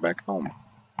together. Put her back home.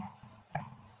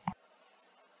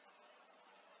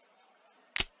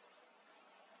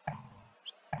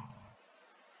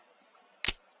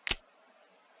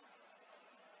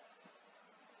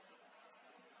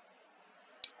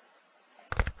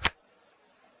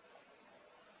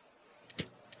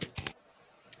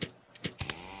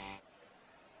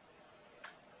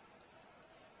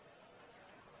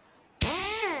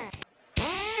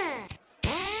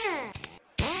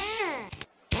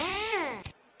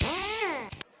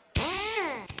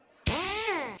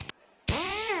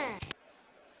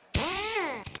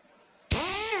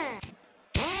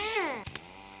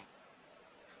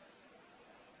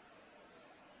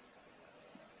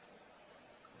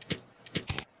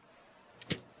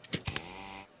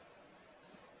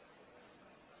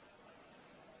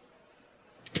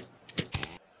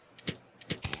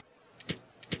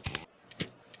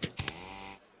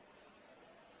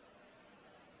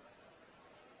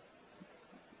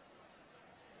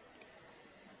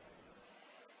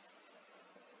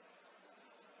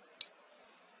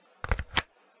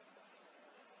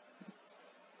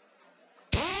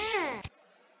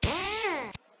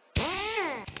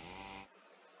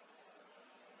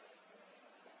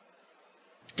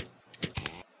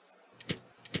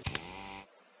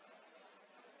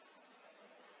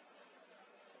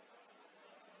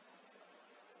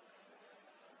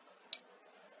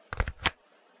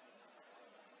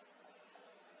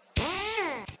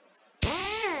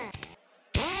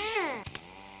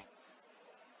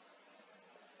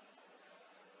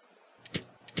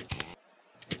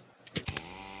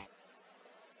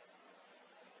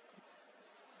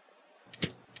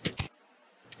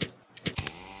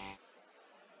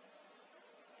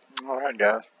 Alright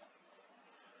guys.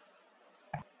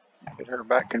 Get her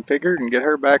back configured and get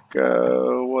her back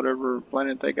whatever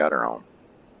planet they got her on.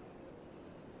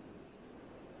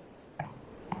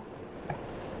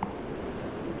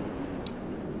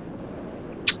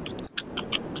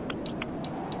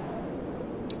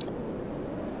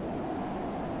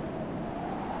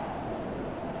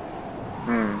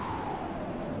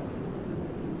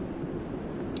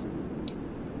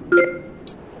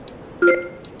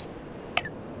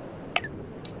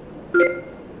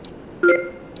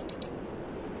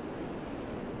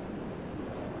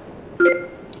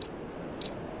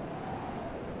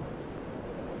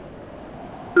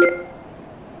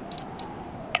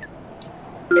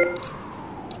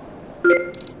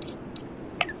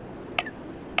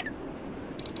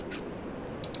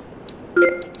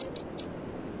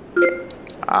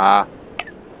 Ah.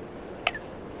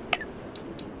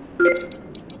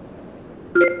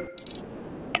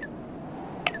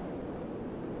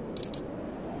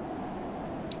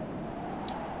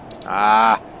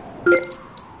 Ah.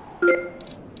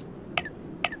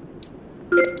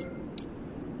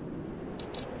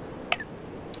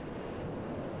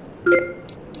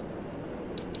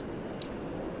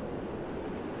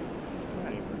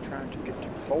 Alright, we're trying to get to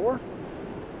 4.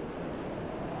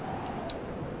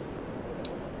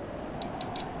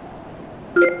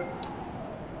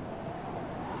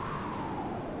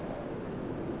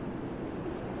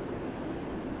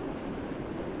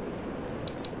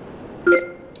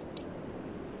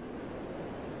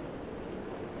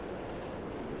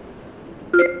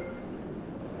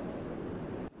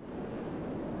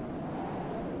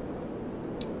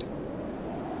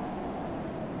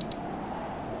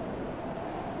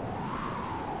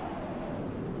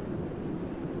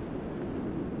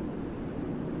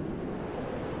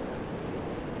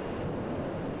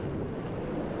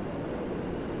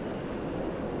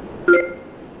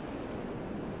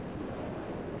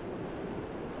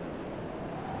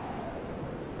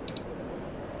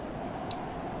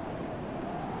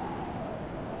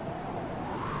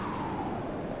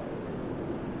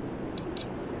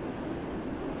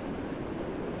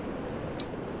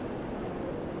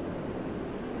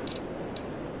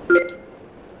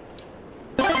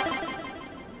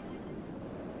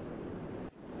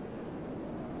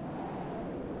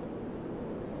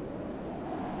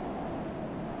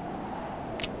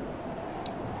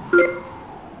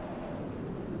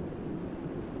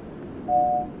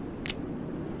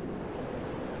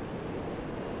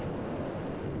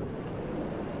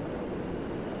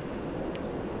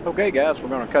 Okay guys, we're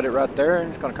going to cut it right there. I'm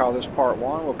just going to call this part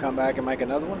 1. We'll come back and make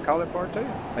another one, call it part 2.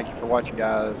 Thank you for watching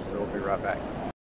guys. We'll be right back.